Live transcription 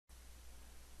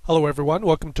Hello everyone,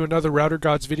 welcome to another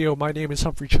RouterGods video. My name is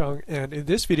Humphrey Chung, and in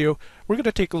this video we're going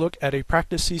to take a look at a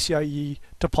practice CCIE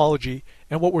topology.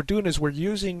 And what we're doing is we're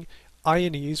using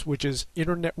INE's, which is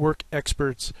Internetwork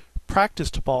Expert's practice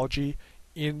topology,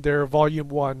 in their Volume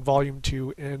 1, Volume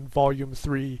 2, and Volume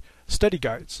 3 study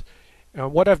guides.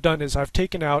 And what I've done is I've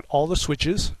taken out all the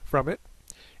switches from it,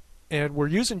 and we're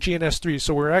using GNS3,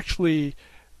 so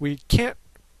we can't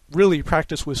really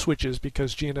practice with switches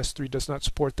because GNS3 does not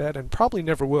support that, and probably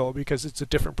never will because it's a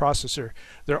different processor.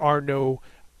 There are no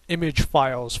image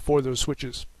files for those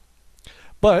switches.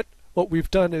 But what we've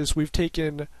done is we've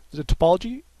taken the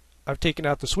topology, I've taken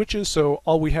out the switches, so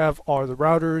all we have are the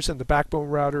routers and the backbone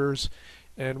routers,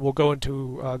 and we'll go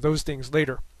into those things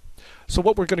later. So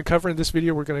what we're going to cover in this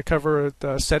video, we're going to cover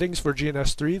the settings for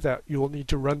GNS3 that you will need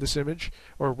to run this image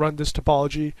or run this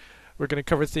topology. We're going to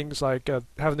cover things like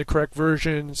having the correct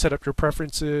version, set up your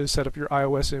preferences, set up your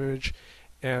iOS image,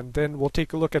 and then we'll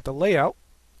take a look at the layout.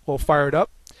 We'll fire it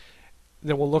up.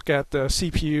 Then we'll look at the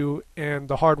CPU and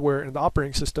the hardware and the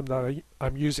operating system that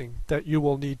I'm using that you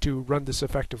will need to run this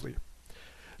effectively.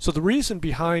 So the reason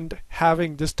behind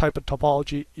having this type of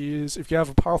topology is if you have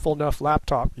a powerful enough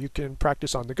laptop, you can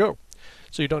practice on the go.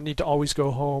 So you don't need to always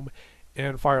go home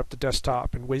and fire up the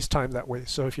desktop and waste time that way.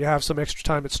 So if you have some extra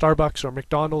time at Starbucks or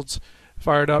McDonald's,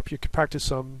 fire it up, you can practice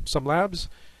some labs,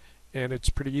 and it's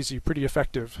pretty easy, pretty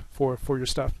effective for your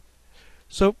stuff.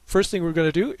 So first thing we're going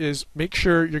to do is make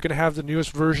sure you're going to have the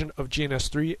newest version of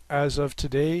GNS3. As of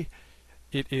today,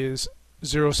 it is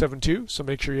 0.72, so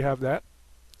make sure you have that.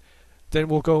 Then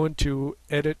we'll go into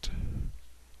Edit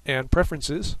and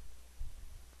Preferences,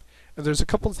 and there's a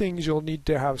couple of things you'll need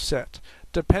to have set.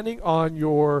 Depending on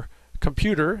your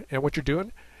computer and what you're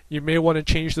doing, you may want to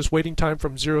change this waiting time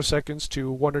from 0 seconds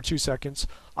to 1 or 2 seconds.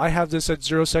 I have this at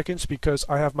 0 seconds because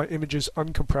I have my images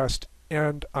uncompressed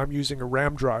and I'm using a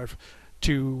RAM drive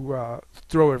to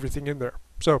throw everything in there.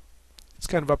 So it's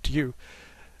kind of up to you.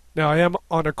 Now I am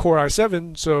on a Core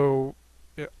i7, so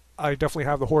I definitely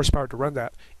have the horsepower to run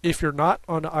that. If you're not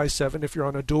on an i7, if you're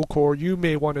on a dual core, you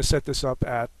may want to set this up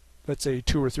at, let's say,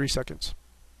 2 or 3 seconds.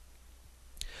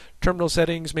 Terminal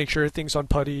settings, make sure everything's on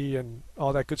PuTTY and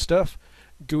all that good stuff.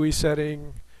 GUI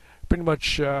setting, pretty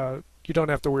much you don't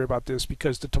have to worry about this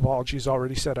because the topology is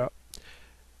already set up.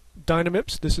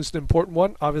 Dynamips, this is the important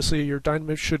one. Obviously your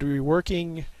Dynamips should be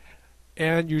working,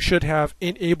 and you should have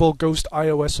enable Ghost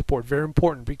iOS support. Very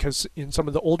important because in some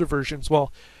of the older versions,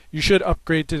 well, you should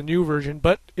upgrade to the new version,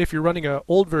 but if you're running an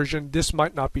old version, this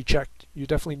might not be checked. You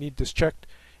definitely need this checked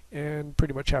and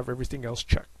pretty much have everything else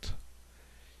checked.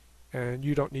 And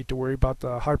you don't need to worry about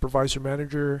the hypervisor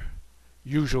manager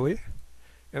usually,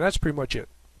 and that's pretty much it.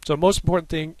 So most important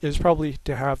thing is probably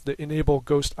to have the enable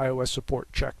Ghost iOS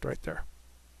support checked right there.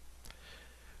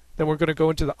 Then we're going to go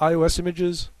into the iOS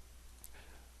images.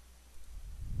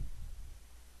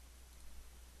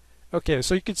 Okay,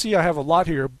 so you can see I have a lot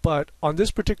here, but on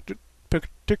this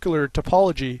particular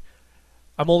topology,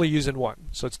 I'm only using one.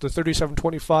 So it's the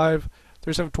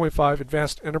 3725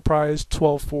 Advanced Enterprise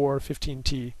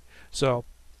 12.4.15T. So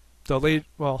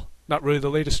well, not really the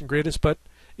latest and greatest, but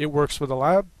it works for the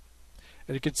lab.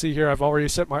 And you can see here I've already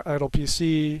set my idle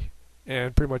PC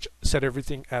and pretty much set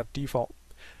everything at default.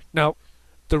 Now,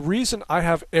 the reason I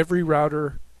have every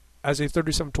router as a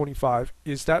 3725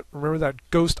 is that, remember that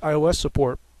Ghost iOS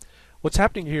support. What's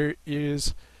happening here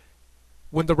is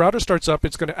when the router starts up,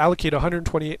 it's going to allocate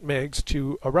 128 megs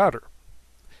to a router.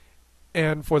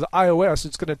 And for the iOS,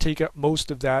 it's going to take up most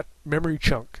of that memory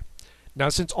chunk. Now,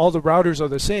 since all the routers are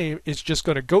the same, it's just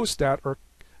going to ghost that or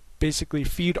basically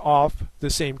feed off the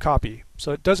same copy.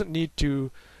 So it doesn't need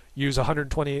to use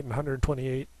 128 and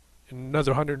 128 and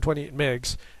another 128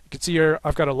 megs. You can see here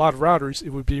I've got a lot of routers. It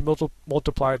would be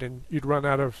multiplied and you'd run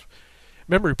out of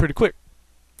memory pretty quick.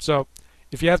 So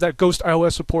if you have that Ghost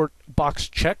iOS support box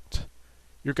checked,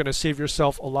 you're going to save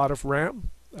yourself a lot of RAM.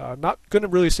 Not going to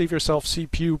really save yourself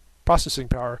CPU processing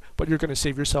power, but you're going to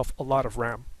save yourself a lot of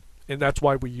RAM. And that's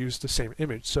why we use the same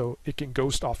image, so it can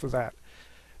ghost off of that.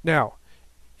 Now,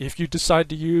 if you decide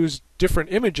to use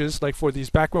different images, like for these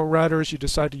backbone routers, you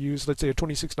decide to use, let's say, a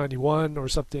 2691 or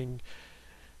something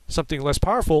less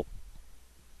powerful,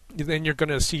 then you're going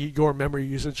to see your memory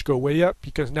usage go way up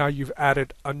because now you've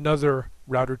added another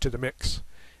router to the mix.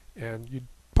 And you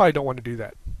probably don't want to do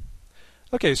that.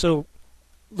 Okay, so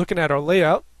looking at our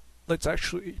layout, let's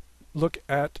actually look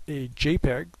at a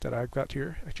JPEG that I've got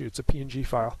here. Actually, it's a PNG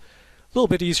file. A little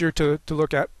bit easier to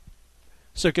look at.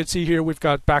 So you can see here we've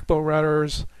got backbone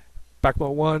routers,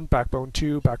 backbone 1, backbone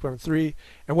 2, backbone 3.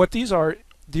 And what these are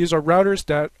these are routers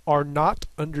that are not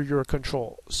under your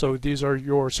control. So these are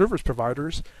your service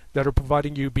providers that are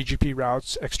providing you BGP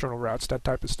routes, external routes, that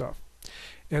type of stuff.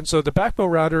 And so the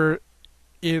backbone router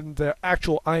in the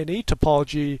actual INE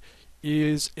topology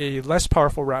is a less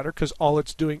powerful router because all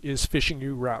it's doing is fishing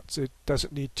you routes. It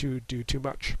doesn't need to do too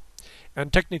much.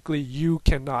 And technically you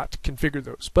cannot configure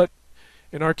those. But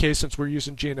in our case, since we're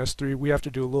using GNS3, we have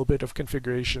to do a little bit of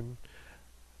configuration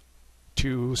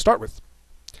to start with.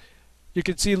 You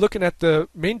can see, looking at the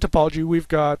main topology, we've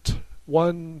got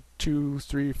 1, 2,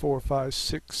 3, 4, 5,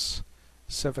 6,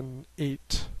 7,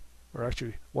 8, or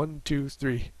actually 1, 2,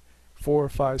 3, 4,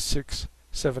 5, 6,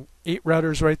 7, 8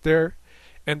 routers right there.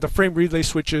 And the frame relay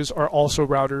switches are also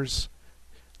routers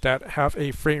that have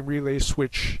a frame relay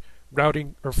switch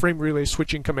routing or frame relay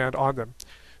switching command on them.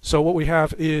 So what we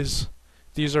have is,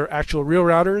 these are actual real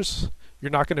routers. You're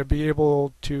not going to be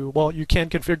able to, well, you can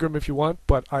configure them if you want,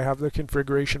 but I have the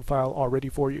configuration file already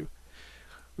for you.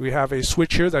 We have a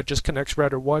switch here that just connects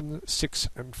router 1, 6,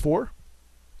 and 4.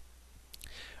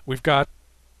 We've got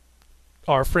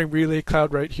our frame relay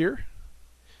cloud right here.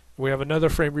 We have another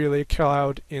frame relay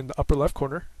cloud in the upper left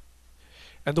corner.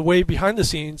 And the way behind the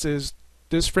scenes is,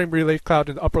 this frame relay cloud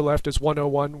in the upper left is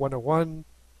 101, 101,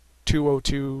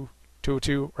 202,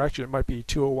 202, or actually it might be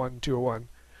 201, 201.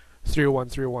 301,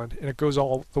 301, and it goes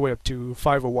all the way up to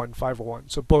 501, 501.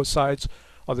 So both sides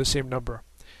are the same number.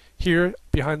 Here,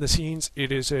 behind the scenes,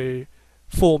 it is a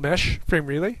full mesh frame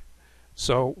relay.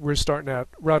 So we're starting at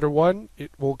router 1, it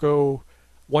will go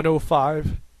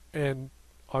 105, and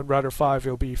on router 5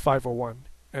 it'll be 501,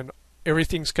 and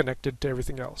everything's connected to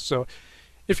everything else. So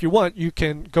if you want, you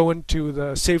can go into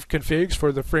the saved configs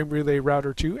for the frame relay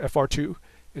router 2, FR2,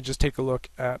 and just take a look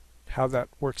at how that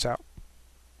works out.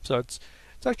 So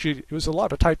it was a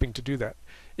lot of typing to do that.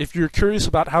 If you're curious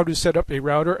about how to set up a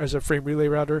router as a frame relay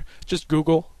router, just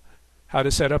Google how to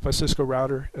set up a Cisco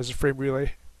router as a frame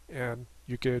relay, and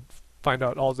you could find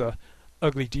out all the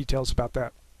ugly details about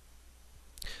that.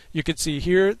 You can see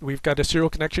here we've got a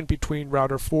serial connection between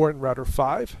router 4 and router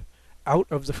 5 out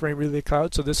of the frame relay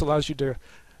cloud. So this allows you to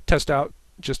test out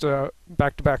just a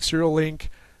back-to-back serial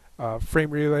link, frame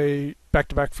relay,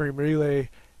 back-to-back frame relay,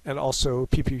 and also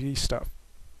PPV stuff.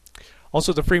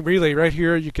 Also, the frame relay right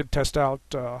here, you could test out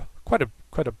quite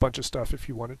a bunch of stuff if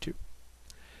you wanted to.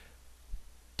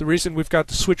 The reason we've got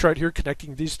the switch right here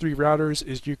connecting these 3 routers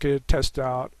is you could test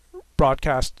out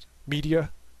broadcast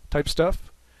media type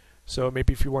stuff. So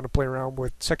maybe if you want to play around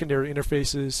with secondary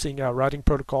interfaces, seeing how routing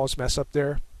protocols mess up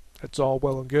there, that's all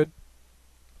well and good.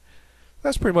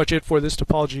 That's pretty much it for this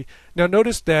topology. Now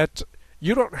notice that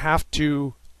you don't have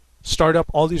to start up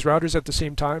all these routers at the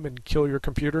same time and kill your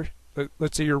computer.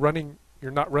 Let's say you're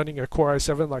not running a Core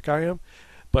i7 like I am,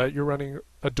 but you're running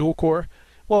a dual core.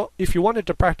 Well, if you wanted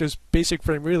to practice basic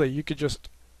frame relay, you could just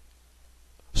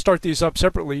start these up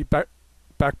separately,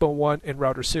 backbone 1 and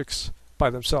router 6 by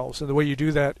themselves. And the way you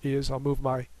do that is, I'll move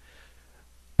my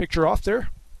picture off there.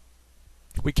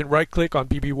 We can right click on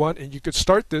BB1 and you could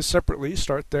start this separately,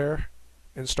 start there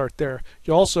and start there.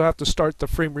 You also have to start the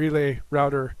frame relay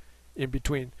router in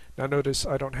between. Now notice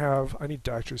I need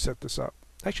to actually set this up.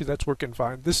 Actually, that's working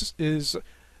fine. This is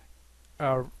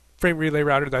a frame relay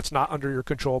router that's not under your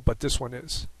control, but this one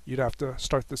is. You'd have to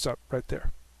start this up right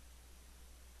there.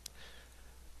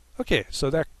 Okay, so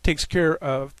that takes care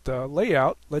of the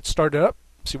layout. Let's start it up,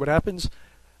 see what happens.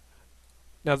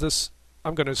 Now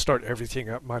I'm going to start everything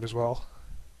up, might as well.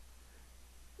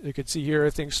 You can see here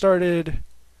everything started.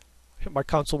 Hit my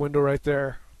console window right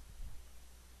there.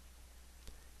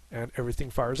 And everything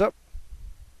fires up.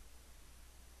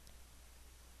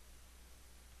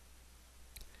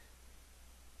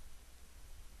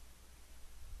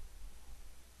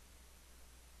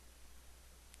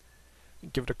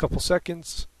 Give it a couple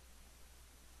seconds.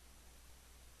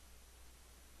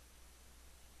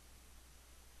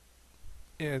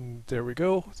 And there we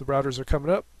go. The routers are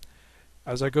coming up.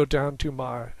 As I go down to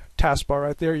my taskbar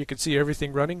right there, you can see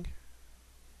everything running.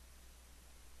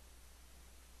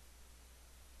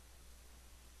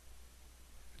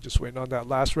 Just waiting on that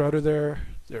last router there.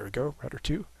 There we go, router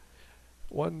 2.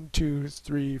 1, 2,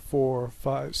 3, 4,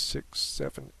 5, 6,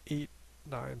 7, 8,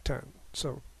 9, 10.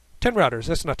 So 10 routers,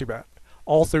 that's not too bad.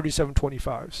 All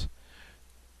 3725s.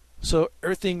 So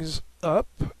everything's up.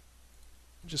 I'm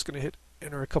just going to hit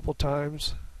enter a couple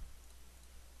times.